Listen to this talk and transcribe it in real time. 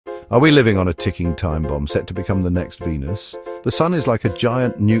Are we living on a ticking time bomb set to become the next Venus? The sun is like a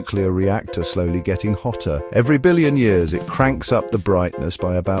giant nuclear reactor slowly getting hotter. Every billion years it cranks up the brightness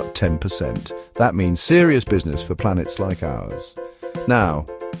by about 10%. That means serious business for planets like ours. Now,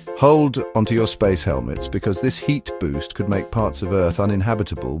 hold onto your space helmets because this heat boost could make parts of Earth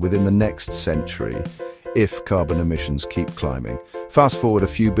uninhabitable within the next century if carbon emissions keep climbing. Fast forward a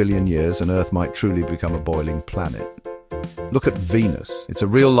few billion years and Earth might truly become a boiling planet. Look at Venus. It's a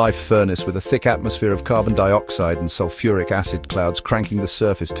real-life furnace with a thick atmosphere of carbon dioxide and sulfuric acid clouds cranking the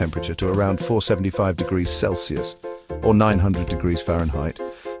surface temperature to around 475 degrees Celsius, or 900 degrees Fahrenheit.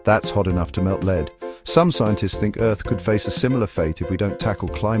 That's hot enough to melt lead. Some scientists think Earth could face a similar fate if we don't tackle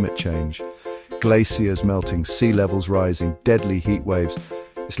climate change. Glaciers melting, sea levels rising, deadly heat waves.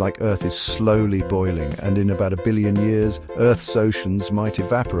 It's like Earth is slowly boiling, and in about a billion years, Earth's oceans might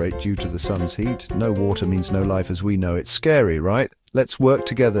evaporate due to the sun's heat. No water means no life as we know it. Scary, right? Let's work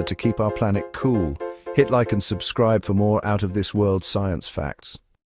together to keep our planet cool. Hit like and subscribe for more out-of-this-world science facts.